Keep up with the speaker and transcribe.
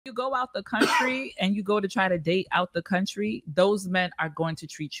you go out the country and you go to try to date out the country, those men are going to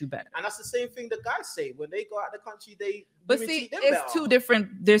treat you better. And that's the same thing the guys say when they go out the country. But see, it's two different.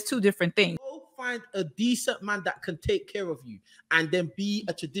 There's two different things. Go find a decent man that can take care of you, and then be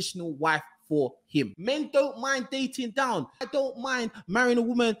a traditional wife for him. Men don't mind dating down. I don't mind marrying a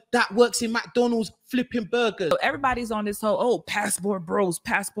woman that works in McDonald's flipping burgers. So everybody's on this whole passport bros,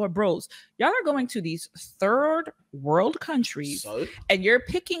 passport bros. Y'all are going to these third world countries, and you're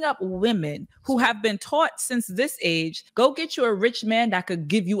picking up women who have been taught since this age, go get you a rich man that could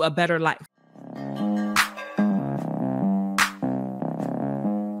give you a better life.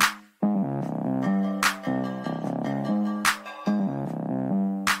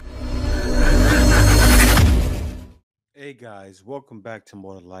 Hey guys, welcome back to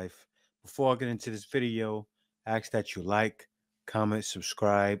More to Life. Before I get into this video, I ask that you like, comment,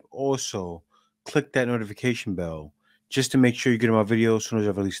 subscribe. Also, click that notification bell just to make sure you get my videos as soon as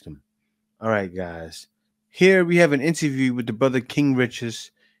I release them. All right, guys. Here we have an interview with the brother King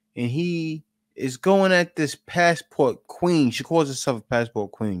Riches, and he is going at this passport queen. She calls herself a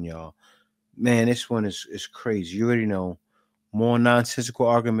passport queen, y'all. Man, this one is crazy. You already know. More nonsensical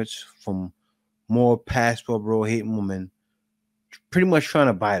arguments from more passport bro hating women, pretty much trying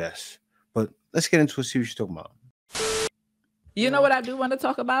to bite us. But let's get into it, see what she's talking about. You know what I do want to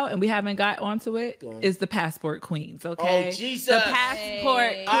talk about, and we haven't got onto it, is the passport queens, okay? Oh, Jesus. The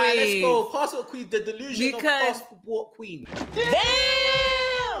passport queen. All right, let's go. Passport queen, the delusion of passport queen.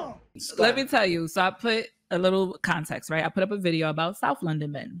 Damn! Let me tell you. So I put a little context, right? I put up a video about South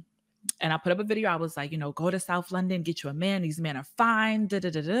London men. And I put up a video. I was like, you know, go to South London, get you a man. These men are fine,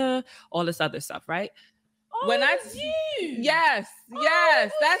 all this other stuff, right? Oh, when that's you. Yes,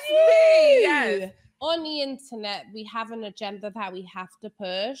 that's you. me. Yes. On the internet, we have an agenda that we have to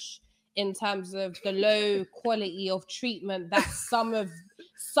push in terms of the low quality of treatment that some of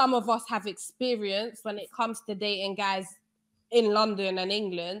us have experienced when it comes to dating guys in London and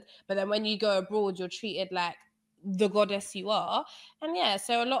England. But then when you go abroad, you're treated like the goddess you are. And yeah,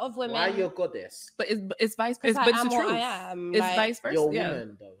 so a lot of women. Why you're goddess? But it's vice versa. But it's the truth. I am. It's like, vice versa. You're a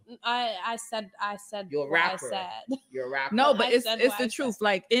woman, though. I said you're a rapper. I said. You're a rapper. No, but it's the truth.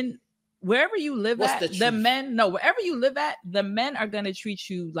 Like in wherever you live at, wherever you live at, the men are gonna treat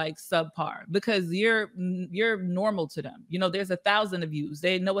you like subpar because you're normal to them. You know, there's 1,000 of yous.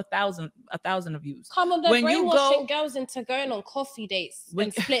 They know 1,000 of yous. Come on, they're brainwashing girls into going on coffee dates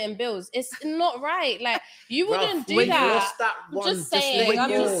and splitting bills. It's not right. Like you wouldn't do that. I'm just saying.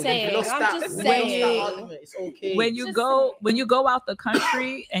 It's okay. When you go out the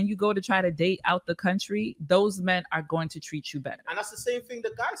country and you go to try to date out the country, those men are going to treat you better. And that's the same thing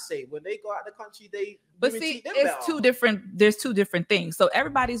the guys say when they go out the country. But see, it's two different. There's two different things. So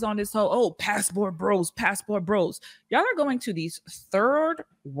everybody's on this whole passport bros, passport bros. Y'all are going to these third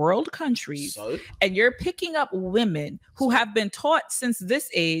world countries, and you're picking up women who have been taught since this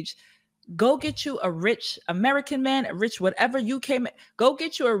age. Go get you a rich American man, a rich whatever you came. Go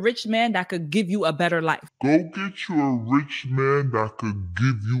get you a rich man that could give you a better life. Go get you a rich man that could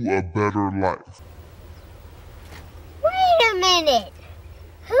give you a better life. Wait a minute.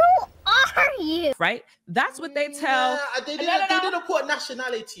 Who are you? Right? That's what they tell. They didn't put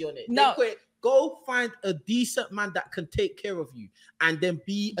nationality on it. No. They put, go find a decent man that can take care of you, and then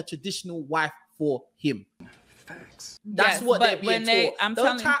be a traditional wife for him. Facts. That's what they're being taught.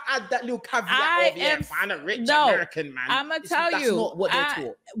 Don't try to add that little caveat. Find a rich American man. I'm gonna tell you, that's not what they're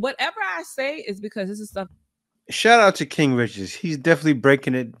taught. Whatever I say is because this is stuff. Shout out to King Riches. He's definitely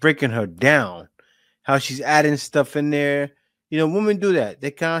breaking her down. How she's adding stuff in there. You know, women do that. They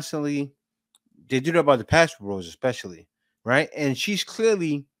do that about the passport bros, especially, right? And she's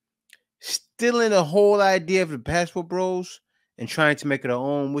clearly stealing the whole idea of the passport bros and trying to make it her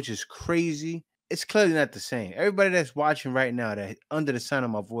own, which is crazy. It's clearly not the same. Everybody that's watching right now, that under the sound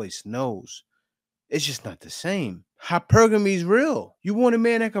of my voice, knows it's just not the same. Hypergamy is real. You want a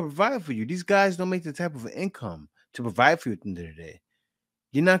man that can provide for you. These guys don't make the type of income to provide for you at the end of the day.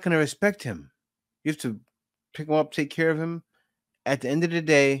 You're not going to respect him. You have to pick him up, take care of him. At the end of the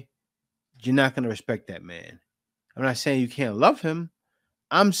day, you're not going to respect that man. I'm not saying you can't love him.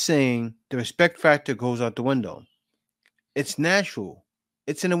 I'm saying the respect factor goes out the window. It's natural.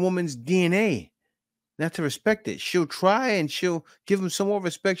 It's in a woman's DNA not to respect it. She'll try and she'll give him some more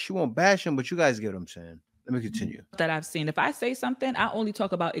respect. She won't bash him, but you guys get what I'm saying. Let me continue. That I've seen. If I say something, I only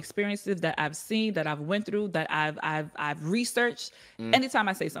talk about experiences that I've seen, that I've went through, that I've researched. Anytime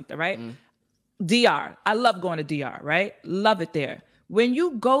I say something, right? DR. I love going to DR, right? Love it there. When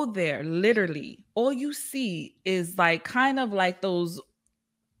you go there, literally, all you see is like kind of like those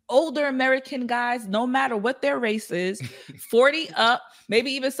older American guys, no matter what their race is, 40 up, maybe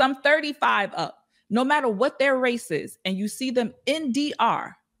even some 35 up, no matter what their race is, and you see them in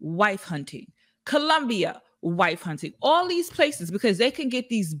DR, wife hunting, Colombia, wife hunting, all these places, because they can get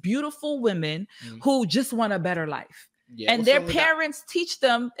these beautiful women who just want a better life. Yeah, and their parents teach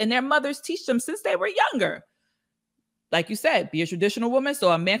them, and their mothers teach them since they were younger. Like you said, be a traditional woman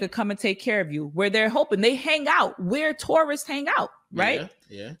so a man could come and take care of you. Where they're hoping, they hang out where tourists hang out, right?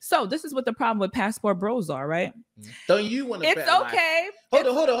 Yeah. So this is what the problem with passport bros are, right? Don't you want a better life?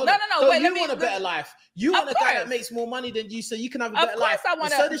 Hold on. No. Wait, you want a better life. You want a guy that makes more money than you, so you can have a better life. Of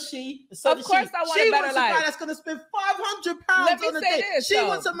course, so does she. Of course, I want a better life. She wants a guy that's going to spend £500 on a day. She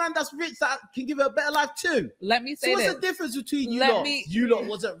wants a man that's rich that can give her a better life too. Let me say this. So what's the difference between you lot? You lot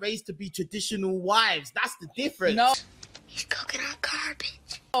wasn't raised to be traditional wives. That's the difference. No. He's cooking on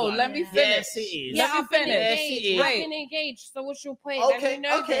garbage. Oh, let me finish. Yes, it is. Yeah, I've been engaged. I've been engaged. So what's your point?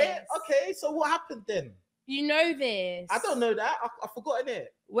 Okay. So what happened then? You know this. I don't know that. I've forgotten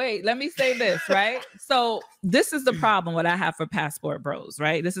it. Wait, let me say this, right? So this is the problem what I have for passport bros,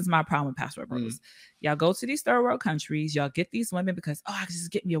 right? This is my problem with passport bros. Y'all go to these third world countries. Y'all get these women because, I can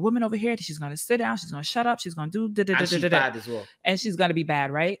just get me a woman over here. She's going to sit down. She's going to shut up. She's going to do and she's bad as well. And she's going to be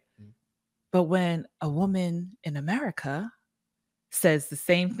bad, right? But when a woman in America says the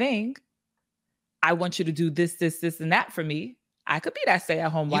same thing, I want you to do this, and that for me, I could be that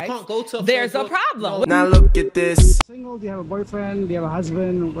stay-at-home wife. You can't go to There's a problem. Now look at this. Single? Do you have a boyfriend? Do you have a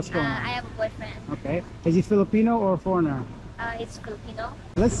husband? What's going on? I have a boyfriend. Okay. Is he Filipino or a foreigner? He's Filipino.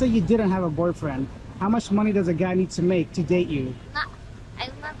 Let's say you didn't have a boyfriend. How much money does a guy need to make to date you?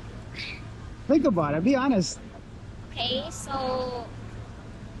 I'm not. Think about it. Be honest. Okay, so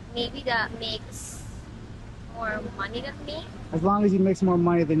maybe that makes more money than me. As long as he makes more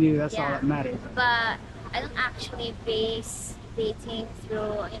money than you, that's all that matters. But I don't actually base dating through,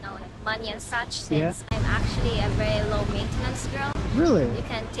 like money and such, since I'm actually a very low maintenance girl. Really? You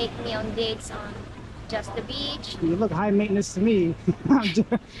can take me on dates on just the beach. You look high maintenance to me. I'm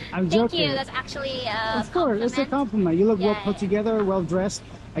joking. Thank you. That's actually a Of course, it's a compliment. You look well put together, well dressed.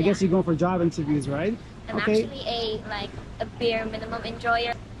 I guess you're going for job interviews, right? I'm actually a bare minimum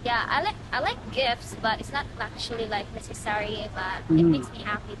enjoyer. Yeah, I like gifts, but it's not actually necessary, but it makes me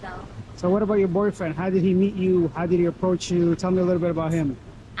happy though. So what about your boyfriend? How did he meet you? How did he approach you? Tell me a little bit about him.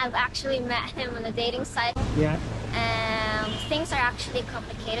 I've actually met him on a dating site. Yeah. Things are actually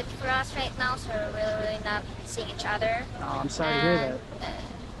complicated for us right now, so we're really not seeing each other. Oh, I'm sorry to hear that.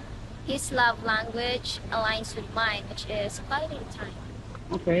 His love language aligns with mine, which is quality time.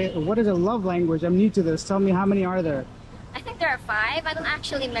 Okay, what is a love language? I'm new to this. Tell me, how many are there? I think there are 5. I don't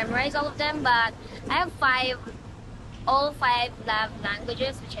actually memorize all of them, but I have 5, all 5 love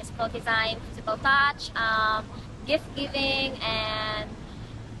languages, which is quality time, physical touch, gift giving, and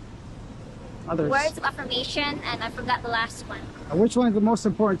others. Words of affirmation, and I forgot the last one. Which one is the most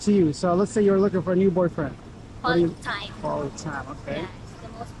important to you? So let's say you're looking for a new boyfriend. Quality time. Quality time, okay. Yeah, it's the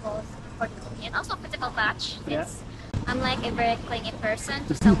most important to me. And also physical touch. Yeah. I'm like a very clingy person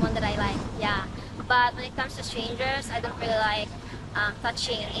to someone that I like, But when it comes to strangers, I don't really like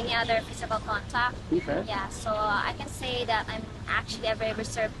touching any other physical contact. Okay. Yeah, so I can say that I'm actually a very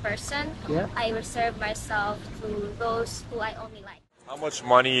reserved person. Yeah. I reserve myself to those who I only like. How much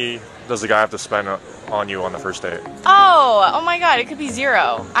money does the guy have to spend on you on the first date? Oh my God, it could be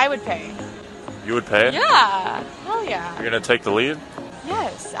 0. I would pay. You would pay? Yeah, hell yeah. You're gonna take the lead?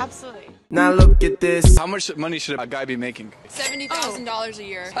 Yes, absolutely. Now look at this. How much money should a guy be making? $70,000 a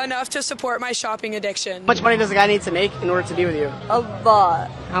year. Enough to support my shopping addiction. How much money does a guy need to make in order to be with you? A lot.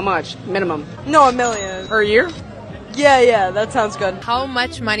 How much? Minimum? No, $1 million. Per year? Yeah, that sounds good. How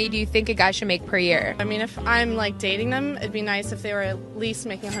much money do you think a guy should make per year? I mean, if I'm dating them, it'd be nice if they were at least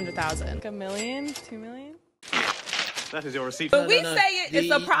making $100,000. Like $1 million, $2 million. That is your receipt. But we say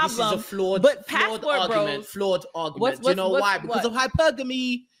it's a problem. This is a flawed argument. Flawed argument. Do you know why? Because of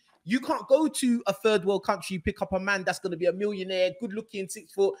hypergamy. You can't go to a third world country, pick up a man that's going to be a millionaire, good looking,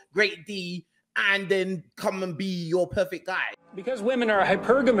 6 foot, great D, and then come and be your perfect guy. Because women are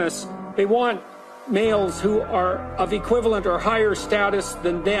hypergamous, they want males who are of equivalent or higher status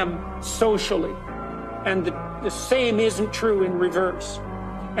than them socially. And the same isn't true in reverse.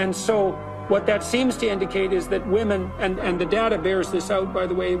 And so what that seems to indicate is that women, and the data bears this out, by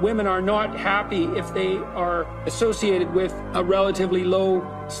the way, women are not happy if they are associated with a relatively low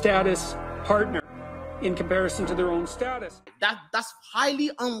status partner in comparison to their own status. That's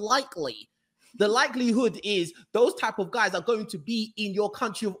highly unlikely. The likelihood is those type of guys are going to be in your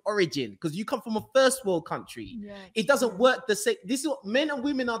country of origin because you come from a first world country. Yeah. It doesn't work the same. This is what men and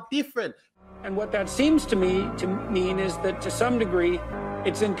women are different. And what that seems to me to mean is that to some degree,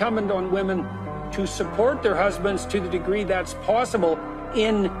 It's incumbent on women to support their husbands to the degree that's possible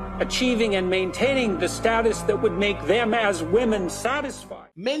in achieving and maintaining the status that would make them as women satisfied.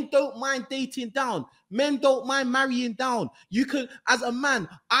 Men don't mind dating down. Men don't mind marrying down. You could, as a man,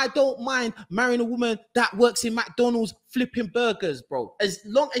 I don't mind marrying a woman that works in McDonald's flipping burgers, bro. As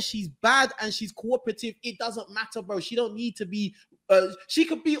long as she's bad and she's cooperative, it doesn't matter, bro. She don't need to be, she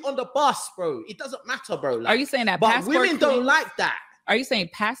could be on the bus, bro. It doesn't matter, bro. Like, are you saying that but women don't like that? Are you saying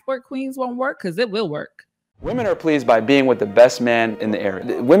passport queens won't work? Because it will work. Women are pleased by being with the best man in the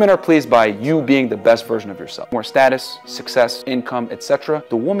area. Women are pleased by you being the best version of yourself. More status, success, income, etc.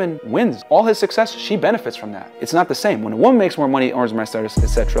 The woman wins. All his success, she benefits from that. It's not the same. When a woman makes more money, earns more status,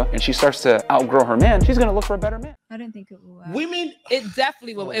 etc., and she starts to outgrow her man, she's gonna look for a better man. I didn't think it will. Women, it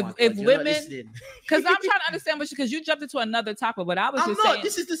definitely will. If women, because I'm trying to understand what because you jumped into another topic. What I was just saying.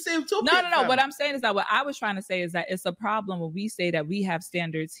 This is the same topic. No. What I'm saying is that what I was trying to say is that it's a problem when we say that we have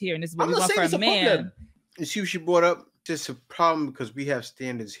standards here, and this is what we want for a man. You see what she brought up? It's just a problem because we have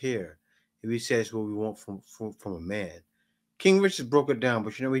standards here. If we say it's what we want from a man. King Richard broke it down,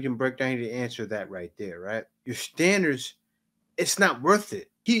 but you know he didn't break down. He didn't answer that right there, right? Your standards, it's not worth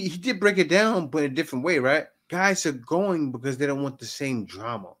it. He did break it down, but in a different way, right? Guys are going because they don't want the same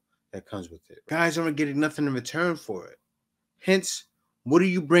drama that comes with it. Guys aren't getting nothing in return for it. Hence, what do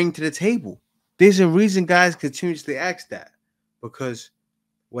you bring to the table? There's a reason guys continuously ask that. Because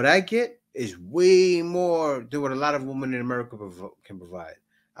what I get is way more than what a lot of women in America can provide.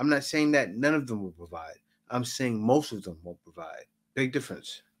 I'm not saying that none of them will provide. I'm saying most of them won't provide. Big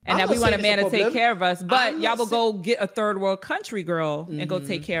difference. And that we want a man to take care of us, but y'all will go get a third world country girl and go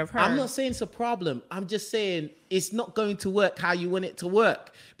take care of her. I'm not saying it's a problem. I'm just saying it's not going to work how you want it to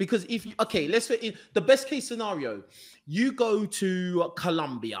work. Because if you, okay, let's fit in the best case scenario. You go to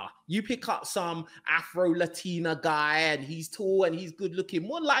Colombia, you pick up some Afro-Latina guy and he's tall and he's good looking.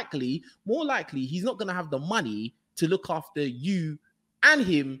 More likely, he's not going to have the money to look after you and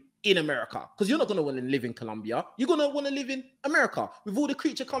him in America, because you're not going to want to live in Colombia. You're going to want to live in America with all the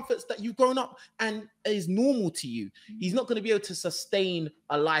creature comforts that you've grown up and is normal to you. He's not going to be able to sustain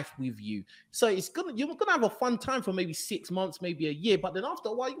a life with you. So you're going to have a fun time for maybe 6 months, maybe a year. But then after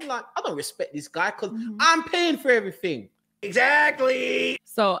a while, you're like, I don't respect this guy because I'm paying for everything. Exactly.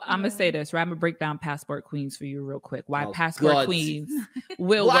 So I'm going to say this, right? I'm going to break down passport queens for you real quick. Why passport queens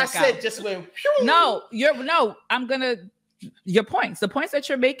will work out. I said just went. No, I'm going to. Your points, the points that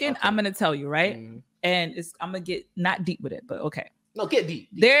you're making, I'm gonna tell you, right? And I'm gonna get not deep with it, but okay. No, get deep.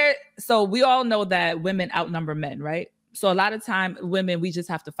 So we all know that women outnumber men, right? So a lot of time, women, we just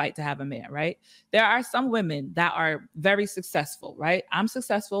have to fight to have a man, right? There are some women that are very successful, right? I'm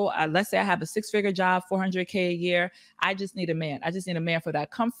successful. Let's say I have a 6-figure job, $400K a year. I just need a man. I just need a man for that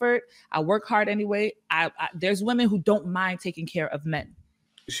comfort. I work hard anyway. There's women who don't mind taking care of men.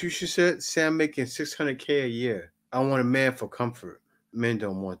 She said, Sam making $600K a year. I want a man for comfort. Men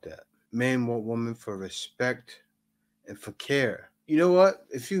don't want that. Men want women for respect and for care. You know what?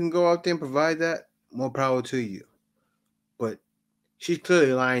 If you can go out there and provide that, more power to you. But she's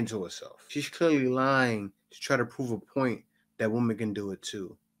clearly lying to herself. She's clearly lying to try to prove a point that women can do it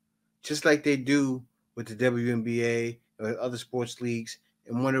too. Just like they do with the WNBA or other sports leagues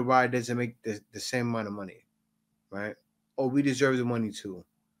and wonder why it doesn't make the same amount of money, right? Oh, we deserve the money too.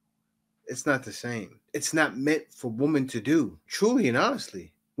 It's not the same. It's not meant for women to do. Truly and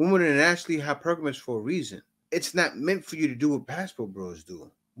honestly, women are naturally hypergamous for a reason. It's not meant for you to do what passport bros do.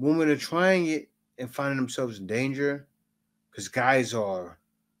 Women are trying it and finding themselves in danger because guys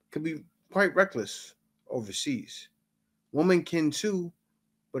could be quite reckless overseas. Women can too,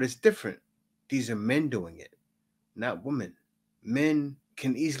 but it's different. These are men doing it, not women. Men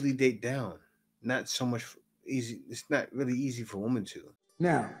can easily date down. Not so much easy. It's not really easy for women to.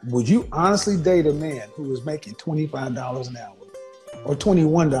 Now, would you honestly date a man who was making $25 an hour or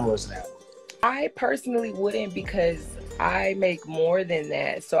 $21 an hour? I personally wouldn't, because I make more than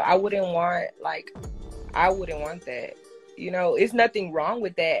that. So I wouldn't want that. You know, it's nothing wrong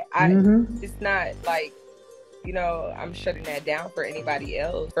with that. It's not like, you know, I'm shutting that down for anybody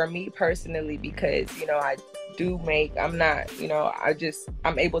else. For me personally, because, you know, I do make, I'm not, you know,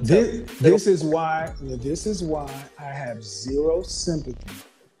 I'm able to. This is why I have zero sympathy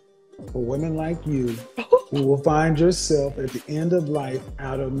for women like you who will find yourself at the end of life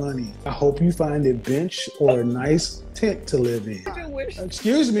out of money. I hope you find a bench or a nice tent to live in.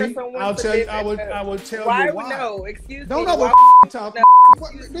 Excuse me, I'll tell you. I will tell you why. No, excuse me. Don't know what talk.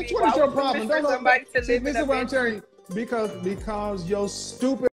 Bitch, what is your problem? Don't know. This is what I'm telling you. Because you're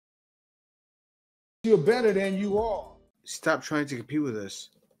stupid. You're better than you are. Stop trying to compete with us.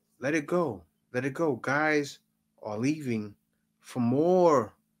 Let it go. Let it go. Guys are leaving for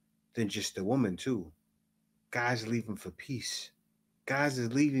more than just the woman too. Guys are leaving for peace. Guys are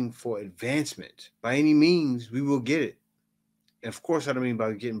leaving for advancement. By any means, we will get it. And of course, I don't mean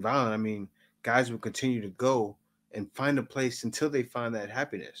by getting violent. I mean, guys will continue to go and find a place until they find that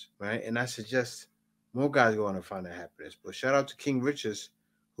happiness, right? And I suggest more guys go on and find that happiness. But shout out to King Riches,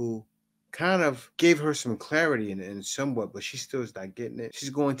 who kind of gave her some clarity and somewhat, but she still is not getting it. She's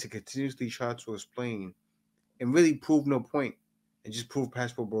going to continuously try to explain and really prove no point and just prove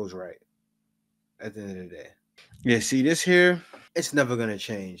Passport Bros right at the end of the day. Yeah, see, this here, it's never going to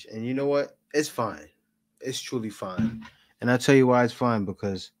change. And you know what? It's fine. It's truly fine. And I'll tell you why it's fine,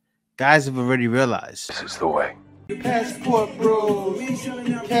 because guys have already realized This is the way. Passport Bros.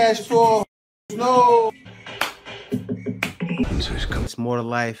 Cash for no. It's more to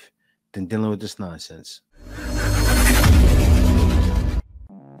life than dealing with this nonsense.